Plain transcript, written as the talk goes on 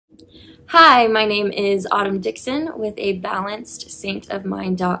Hi, my name is Autumn Dixon with a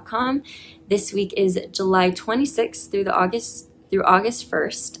balancedsaintofmind.com. This week is July 26th through August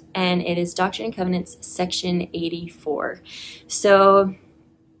 1st, and it is Doctrine and Covenants section 84. So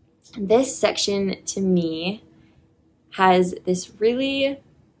this section to me has this really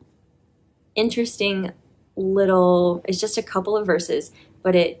interesting it's just a couple of verses,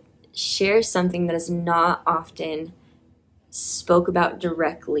 but it shares something that is not often spoke about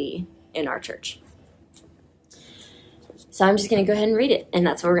directly in our church. So I'm just going to go ahead and read it, and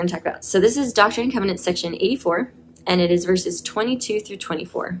that's what we're going to talk about. So this is Doctrine and Covenants section 84, and it is verses 22 through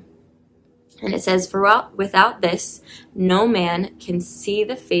 24. And it says, "For without this, no man can see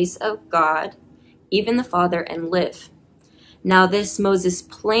the face of God, even the Father, and live. Now this Moses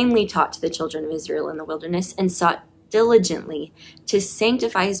plainly taught to the children of Israel in the wilderness, and sought diligently to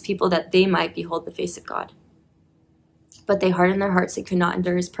sanctify his people that they might behold the face of God. But they hardened their hearts and could not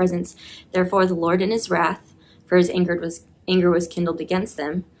endure his presence. Therefore the Lord in his wrath, for his anger was kindled against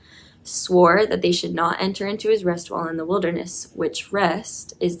them, swore that they should not enter into his rest while in the wilderness, which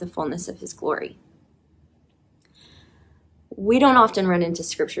rest is the fullness of his glory." We don't often run into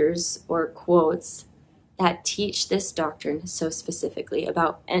scriptures or quotes that teach this doctrine so specifically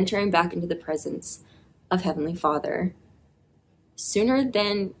about entering back into the presence of Heavenly Father sooner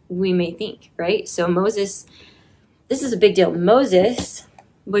than we may think, right? So this is a big deal. Moses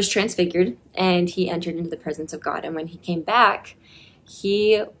was transfigured and he entered into the presence of God. And when he came back,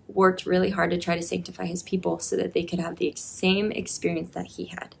 he worked really hard to try to sanctify his people so that they could have the same experience that he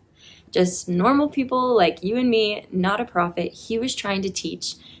had. Just normal people like you and me, not a prophet. He was trying to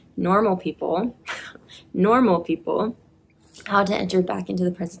teach normal people how to enter back into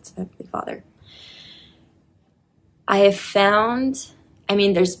the presence of Heavenly Father. I have found,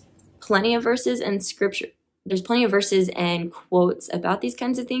 there's plenty of verses in scripture. There's plenty of verses and quotes about these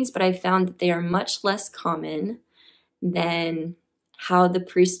kinds of things, but I've found that they are much less common than how the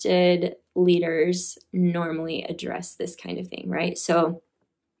priesthood leaders normally address this kind of thing, right? So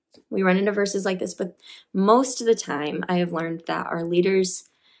we run into verses like this, but most of the time I have learned that our leaders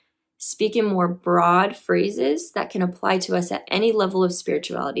speak in more broad phrases that can apply to us at any level of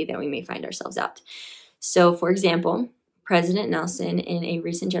spirituality that we may find ourselves at. So, for example, President Nelson in a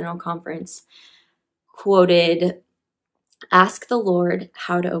recent general conference quoted, "Ask the Lord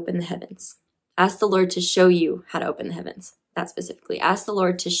how to open the heavens. Ask the Lord to show you how to open the heavens." That specifically. Ask the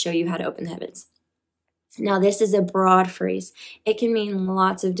Lord to show you how to open the heavens. Now, this is a broad phrase. It can mean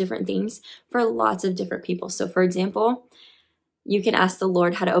lots of different things for lots of different people. So, for example, you can ask the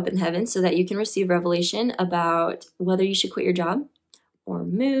Lord how to open the heavens so that you can receive revelation about whether you should quit your job or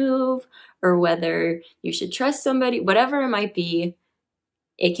move, or whether you should trust somebody, whatever it might be.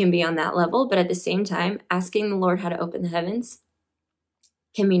 It can be on that level, but at the same time, asking the Lord how to open the heavens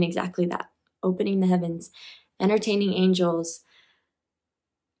can mean exactly that. Opening the heavens, entertaining angels,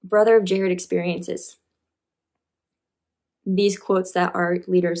 brother of Jared experiences. These quotes that our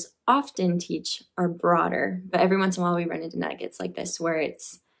leaders often teach are broader, but every once in a while we run into nuggets like this where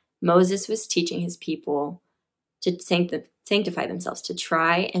it's Moses was teaching his people to sanctify themselves, to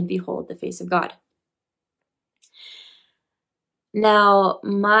try and behold the face of God. Now,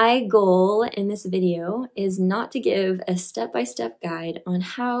 my goal in this video is not to give a step-by-step guide on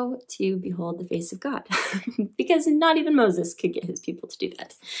how to behold the face of God, because not even Moses could get his people to do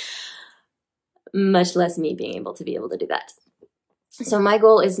that, much less me being able to do that. So my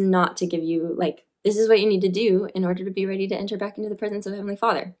goal is not to give you, this is what you need to do in order to be ready to enter back into the presence of Heavenly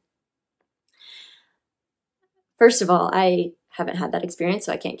Father. First of all, I haven't had that experience,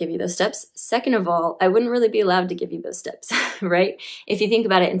 so I can't give you those steps. Second of all, I wouldn't really be allowed to give you those steps, right? If you think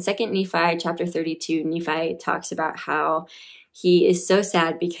about it, in 2 Nephi chapter 32, Nephi talks about how he is so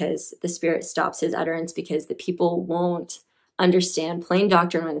sad because the Spirit stops his utterance because the people won't understand plain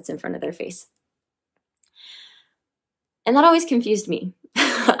doctrine when it's in front of their face. And that always confused me.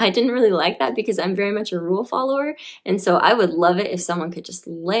 I didn't really like that because I'm very much a rule follower. And so I would love it if someone could just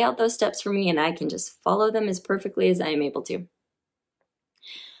lay out those steps for me and I can just follow them as perfectly as I am able to.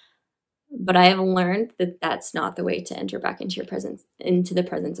 But I have learned that that's not the way to enter back into the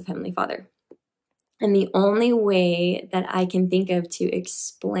presence of Heavenly Father. And the only way that I can think of to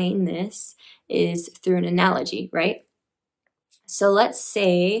explain this is through an analogy, right? So let's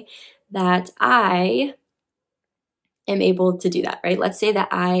say that I am able to do that, right? Let's say that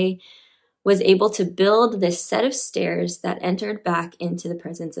I was able to build this set of stairs that entered back into the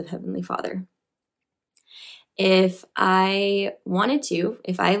presence of Heavenly Father. If I wanted to,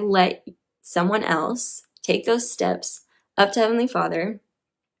 if I let someone else take those steps up to Heavenly Father,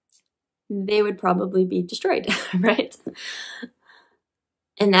 they would probably be destroyed, right?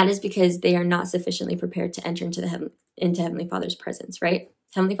 And that is because they are not sufficiently prepared to enter into Heavenly Father's presence, right?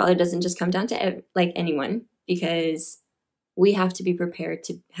 Heavenly Father doesn't just come down to like anyone, because we have to be prepared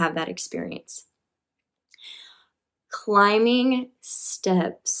to have that experience. Climbing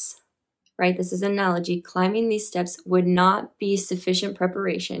steps, right? This is an analogy. Climbing these steps would not be sufficient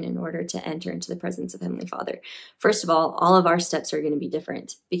preparation in order to enter into the presence of Heavenly Father. First of all of our steps are going to be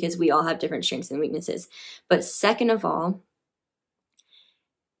different because we all have different strengths and weaknesses. But second of all,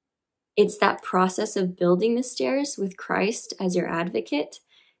 it's that process of building the stairs with Christ as your advocate.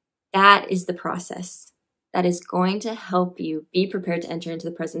 That is the process that is going to help you be prepared to enter into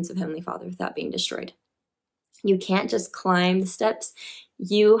the presence of Heavenly Father without being destroyed. You can't just climb the steps.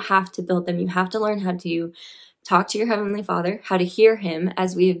 You have to build them. You have to learn how to talk to your Heavenly Father, how to hear Him,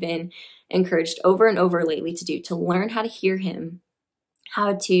 as we have been encouraged over and over lately to do, to learn how to hear Him,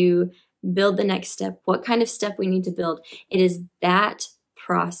 how to build the next step, what kind of step we need to build. It is that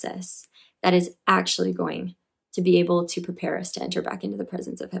process that is actually going to be able to prepare us to enter back into the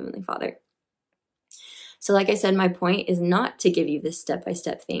presence of Heavenly Father. So like I said, my point is not to give you this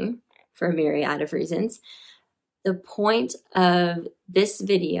step-by-step thing for a myriad of reasons. The point of this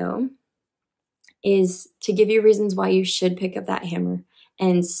video is to give you reasons why you should pick up that hammer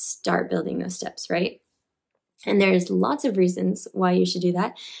and start building those steps, right? And there's lots of reasons why you should do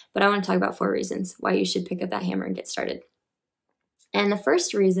that, but I want to talk about 4 reasons why you should pick up that hammer and get started. And the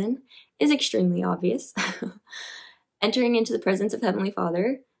first reason is extremely obvious. Entering into the presence of Heavenly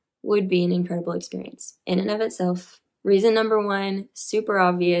Father would be an incredible experience in and of itself. Reason number 1, super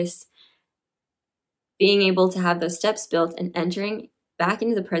obvious. Being able to have those steps built and entering back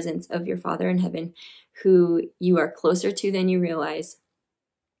into the presence of your Father in heaven, who you are closer to than you realize,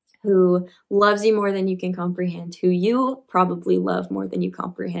 who loves you more than you can comprehend, who you probably love more than you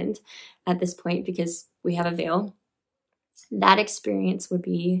comprehend at this point because we have a veil. That experience would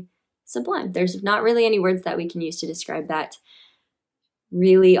be sublime. There's not really any words that we can use to describe that.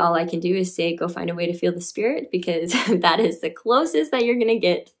 Really, all I can do is say, go find a way to feel the Spirit, because that is the closest that you're going to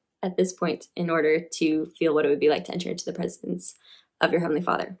get at this point in order to feel what it would be like to enter into the presence of your Heavenly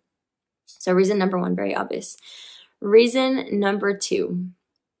Father. So reason number 1, very obvious. Reason number 2,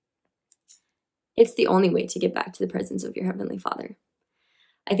 it's the only way to get back to the presence of your Heavenly Father.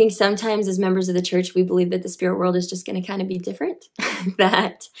 I think sometimes as members of the church, we believe that the spirit world is just going to kind of be different,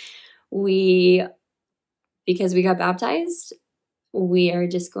 that because we got baptized, we are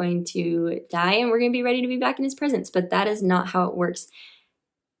just going to die and we're going to be ready to be back in His presence. But that is not how it works.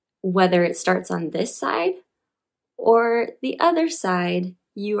 Whether it starts on this side or the other side,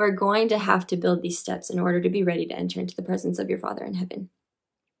 you are going to have to build these steps in order to be ready to enter into the presence of your Father in heaven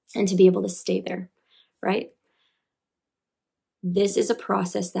and to be able to stay there, right? This is a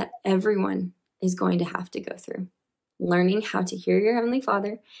process that everyone is going to have to go through. Learning how to hear your Heavenly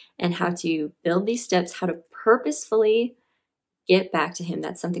Father and how to build these steps, how to purposefully get back to Him.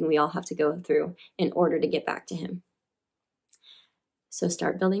 That's something we all have to go through in order to get back to Him. So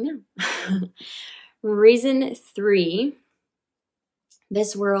start building now. Reason 3,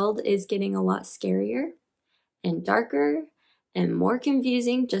 this world is getting a lot scarier and darker and more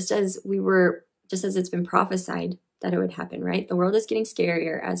confusing, just as it's been prophesied that it would happen, right? The world is getting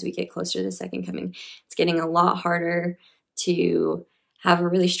scarier as we get closer to the second coming. It's getting a lot harder to have a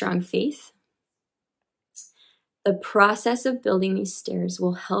really strong faith. The process of building these stairs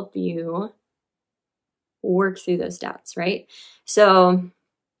will help you work through those doubts, right? So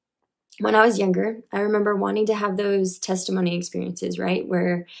when I was younger, I remember wanting to have those testimony experiences, right?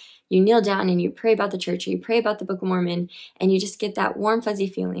 Where you kneel down and you pray about the church, or you pray about the Book of Mormon, and you just get that warm, fuzzy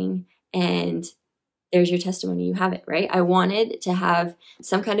feeling, and there's your testimony. You have it, right? I wanted to have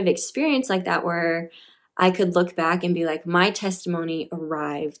some kind of experience like that where I could look back and be like, my testimony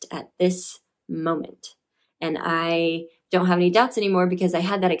arrived at this moment. And I don't have any doubts anymore because I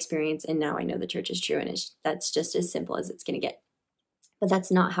had that experience and now I know the church is true, and that's just as simple as it's going to get. But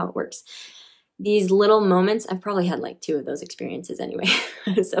that's not how it works. These little moments, I've probably had like 2 of those experiences anyway.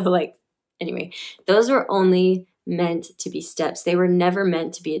 Anyway, those were only meant to be steps. They were never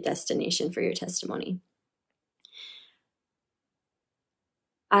meant to be a destination for your testimony.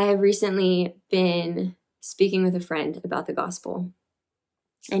 I have recently been speaking with a friend about the gospel,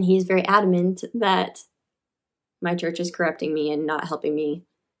 and he's very adamant that my church is corrupting me and not helping me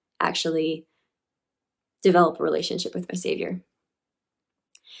actually develop a relationship with my Savior.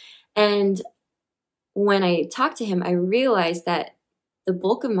 And when I talked to him, I realized that the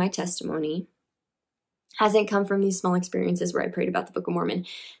bulk of my testimony hasn't come from these small experiences where I prayed about the Book of Mormon.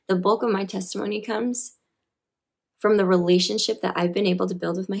 The bulk of my testimony comes from the relationship that I've been able to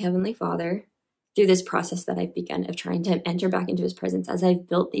build with my Heavenly Father through this process that I've begun of trying to enter back into his presence, as I've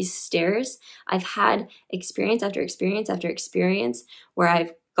built these stairs, I've had experience after experience after experience where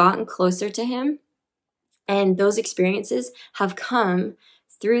I've gotten closer to him. And those experiences have come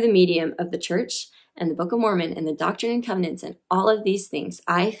through the medium of the church and the Book of Mormon and the Doctrine and Covenants and all of these things.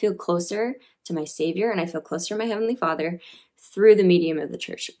 I feel closer to my Savior and I feel closer to my Heavenly Father through the medium of the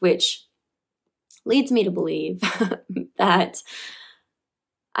church, which leads me to believe that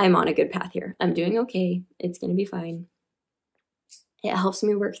I'm on a good path here. I'm doing okay. It's going to be fine. It helps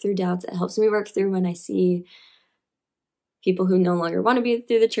me work through doubts. It helps me work through when I see people who no longer want to be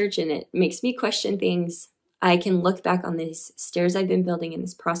through the church, and it makes me question things. I can look back on these stairs I've been building and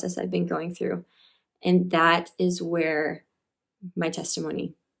this process I've been going through, and that is where my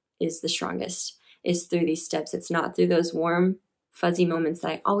testimony is the strongest, is through these steps. It's not through those warm, fuzzy moments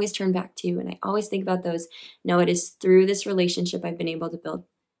that I always turn back to and I always think about those. No, it is through this relationship I've been able to build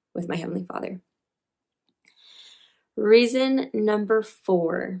with my Heavenly Father. Reason number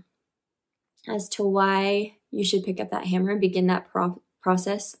 4 as to why you should pick up that hammer and begin that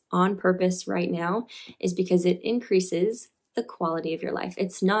process on purpose right now is because it increases the quality of your life.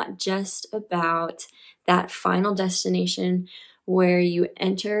 It's not just about that final destination where you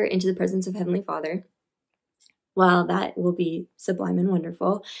enter into the presence of Heavenly Father. While that will be sublime and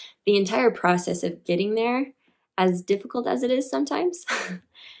wonderful, the entire process of getting there, as difficult as it is sometimes,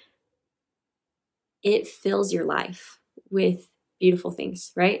 it fills your life with beautiful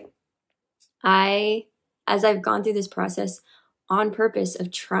things, right? As I've gone through this process on purpose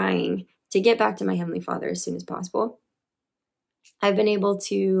of trying to get back to my Heavenly Father as soon as possible, I've been able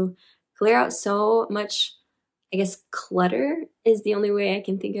to clear out so much, I guess clutter is the only way I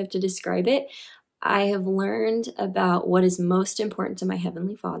can think of to describe it. I have learned about what is most important to my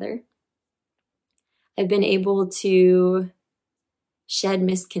Heavenly Father. I've been able to shed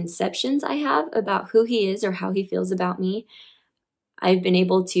misconceptions I have about who He is or how He feels about me. I've been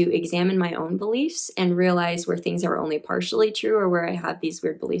able to examine my own beliefs and realize where things are only partially true, or where I have these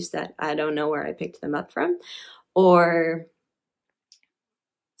weird beliefs that I don't know where I picked them up from, or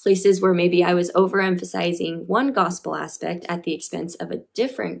places where maybe I was overemphasizing one gospel aspect at the expense of a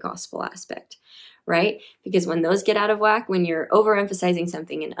different gospel aspect, right? Because when those get out of whack, when you're overemphasizing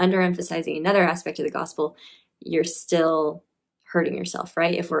something and underemphasizing another aspect of the gospel, you're still hurting yourself,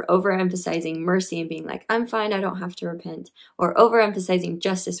 right? If we're overemphasizing mercy and being like, I'm fine, I don't have to repent, or overemphasizing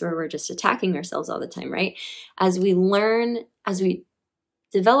justice where we're just attacking ourselves all the time, right? As we learn, as we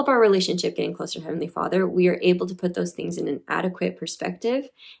develop our relationship getting closer to Heavenly Father, we are able to put those things in an adequate perspective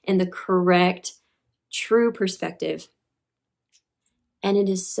and the correct, true perspective. And it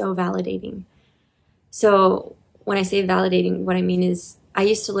is so validating. So when I say validating, what I mean is I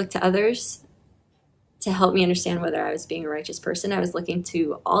used to look to others to help me understand whether I was being a righteous person. I was looking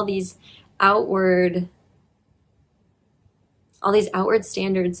to all these outward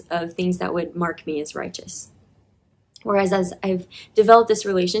standards of things that would mark me as righteous. Whereas as I've developed this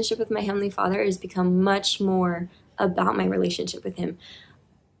relationship with my Heavenly Father, it has become much more about my relationship with Him.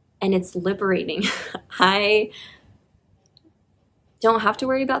 And it's liberating. I don't have to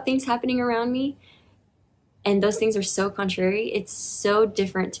worry about things happening around me. And those things are so contrary. It's so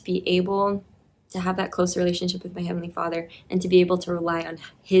different to be able to have that close relationship with my Heavenly Father and to be able to rely on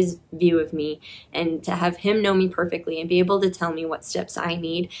His view of me and to have Him know me perfectly and be able to tell me what steps I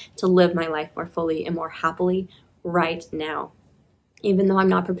need to live my life more fully and more happily right now. Even though I'm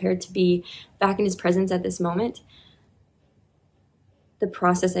not prepared to be back in His presence at this moment, the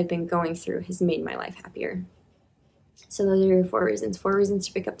process I've been going through has made my life happier. So those are your 4 reasons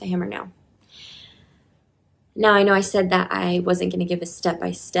to pick up the hammer now. Now, I know I said that I wasn't going to give a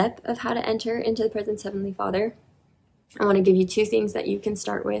step-by-step of how to enter into the presence of Heavenly Father. I want to give you 2 things that you can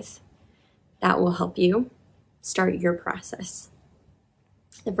start with that will help you start your process.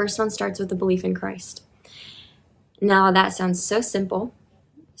 The first one starts with the belief in Christ. Now, that sounds so simple,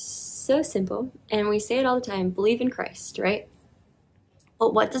 and we say it all the time, believe in Christ, right?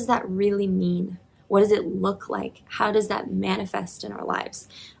 But what does that really mean? What does it look like? How does that manifest in our lives?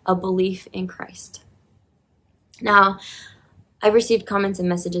 A belief in Christ. Now, I've received comments and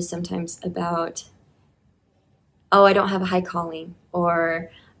messages sometimes about, oh, I don't have a high calling,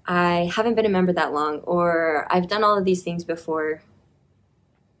 or I haven't been a member that long, or I've done all of these things before.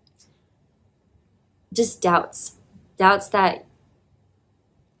 Just doubts that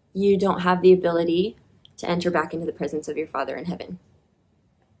you don't have the ability to enter back into the presence of your Father in heaven.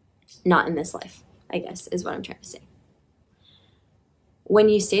 Not in this life, I guess, is what I'm trying to say. When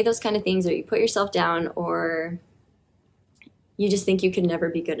you say those kind of things, or you put yourself down, or you just think you could never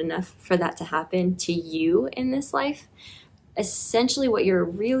be good enough for that to happen to you in this life, essentially what you're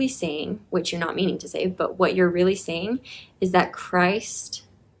really saying, which you're not meaning to say, but what you're really saying is that Christ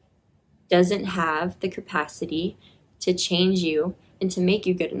doesn't have the capacity to change you and to make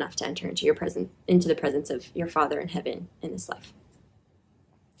you good enough to enter into the presence of your Father in heaven in this life.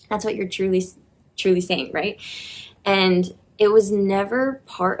 That's what you're truly saying, right? And it was never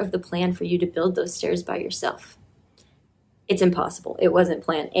part of the plan for you to build those stairs by yourself. It's impossible. It wasn't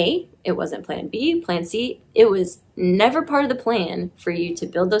plan A. It wasn't plan B, plan C. It was never part of the plan for you to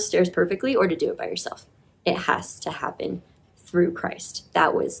build those stairs perfectly or to do it by yourself. It has to happen through Christ.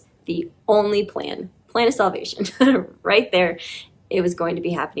 That was the only plan of salvation right there. It was going to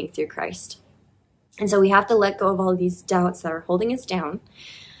be happening through Christ. And so we have to let go of all of these doubts that are holding us down,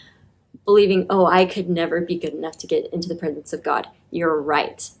 believing, oh, I could never be good enough to get into the presence of God. You're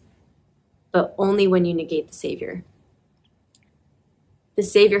right. But only when you negate the Savior. The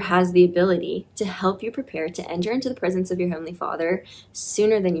Savior has the ability to help you prepare to enter into the presence of your Heavenly Father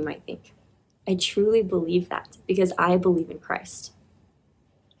sooner than you might think. I truly believe that because I believe in Christ.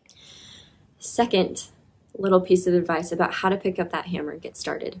 Second little piece of advice about how to pick up that hammer and get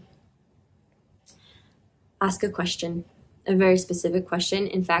started. Ask a question, a very specific question.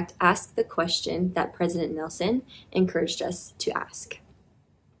 In fact, ask the question that President Nelson encouraged us to ask.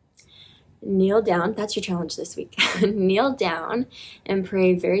 Kneel down. That's your challenge this week. Kneel down and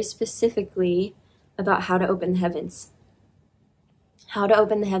pray very specifically about how to open the heavens. How to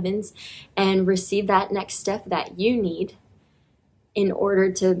open the heavens and receive that next step that you need in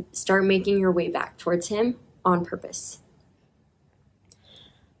order to start making your way back towards Him on purpose.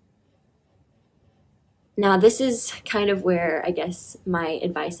 Now, this is kind of where I guess my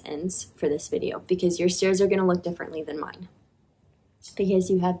advice ends for this video, because your stairs are going to look differently than mine, because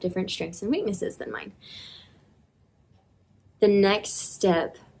you have different strengths and weaknesses than mine. The next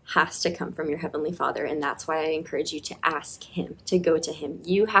step has to come from your Heavenly Father, and that's why I encourage you to ask Him, to go to Him.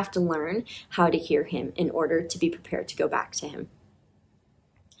 You have to learn how to hear Him in order to be prepared to go back to Him.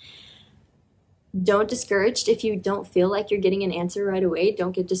 Don't discouraged if you don't feel like you're getting an answer right away.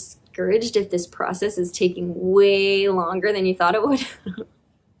 Don't get discouraged if this process is taking way longer than you thought it would.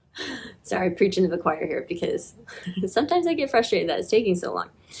 Sorry, preaching to the choir here, because sometimes I get frustrated that it's taking so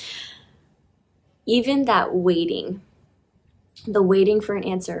long. Even that waiting, the waiting for an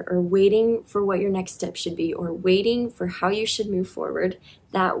answer, or waiting for what your next step should be, or waiting for how you should move forward,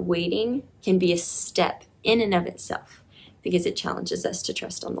 that waiting can be a step in and of itself, because it challenges us to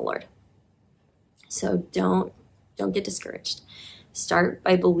trust on the Lord. So don't get discouraged. Start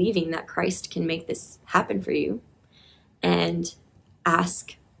by believing that Christ can make this happen for you, and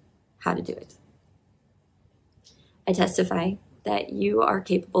ask how to do it. I testify that you are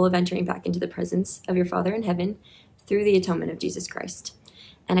capable of entering back into the presence of your Father in heaven through the atonement of Jesus Christ.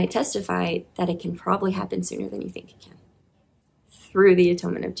 And I testify that it can probably happen sooner than you think it can, through the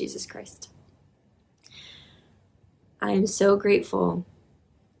atonement of Jesus Christ. I am so grateful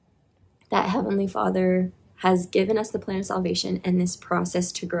that Heavenly Father has given us the plan of salvation and this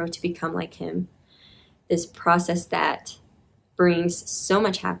process to grow to become like Him. This process that brings so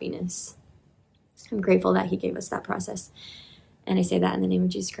much happiness. I'm grateful that He gave us that process. And I say that in the name of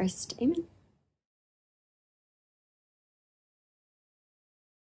Jesus Christ. Amen.